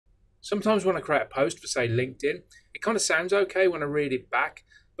Sometimes when I create a post for, say, LinkedIn, it kind of sounds okay when I read it back,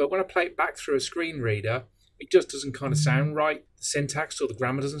 but when I play it back through a screen reader, it just doesn't kind of sound right. The syntax or the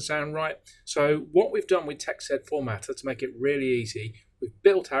grammar doesn't sound right. So what we've done with TextEd Formatter to make it really easy, we've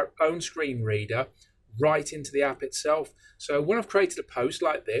built our own screen reader right into the app itself. So when I've created a post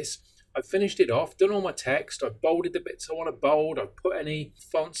like this, I've finished it off, done all my text, I've bolded the bits I want to bold, I've put any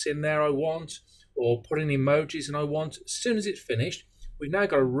fonts in there I want, or put any emojis in I want. As soon as it's finished, we've now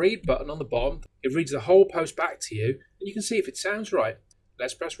got a read button on the bottom. It reads the whole post back to you, and you can see if it sounds right.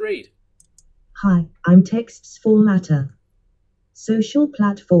 Let's press read. Hi, I'm Texts Formatter. Social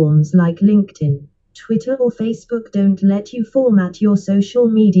platforms like LinkedIn, Twitter or Facebook don't let you format your social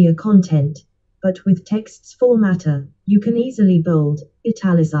media content. But with Texts Formatter, you can easily bold,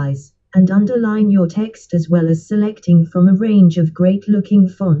 italicize, and underline your text, as well as selecting from a range of great-looking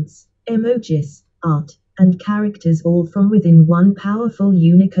fonts, emojis, art, and characters, all from within one powerful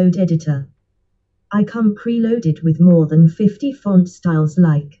Unicode editor. I come preloaded with more than 50 font styles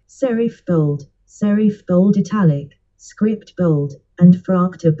like serif bold italic, script bold, and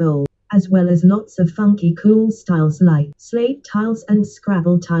fractal bold, as well as lots of funky cool styles like slate tiles and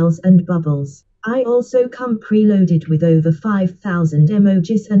Scrabble tiles and bubbles. I also come preloaded with over 5,000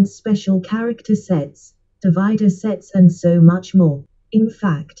 emojis and special character sets, divider sets, and so much more. In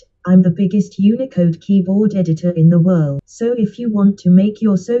fact, I'm the biggest Unicode keyboard editor in the world. So if you want to make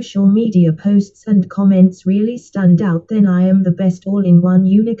your social media posts and comments really stand out, then I am the best all-in-one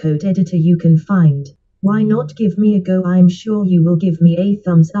Unicode editor you can find. Why not give me a go? I'm sure you will give me a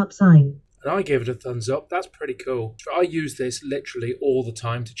thumbs up sign. And I give it a thumbs up. That's pretty cool. I use this literally all the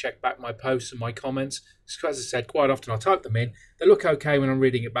time to check back my posts and my comments. So as I said, quite often I type them in. They look okay when I'm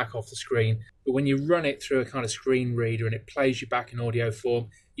reading it back off the screen. But when you run it through a kind of screen reader and it plays you back in audio form,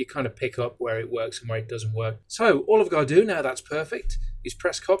 you kind of pick up where it works and where it doesn't work. So all I've got to do now, that's perfect, is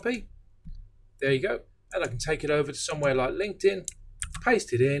press copy. There you go. And I can take it over to somewhere like LinkedIn,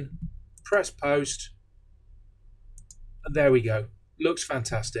 paste it in, press post. And there we go. Looks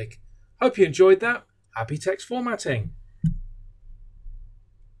fantastic. Hope you enjoyed that. Happy text formatting.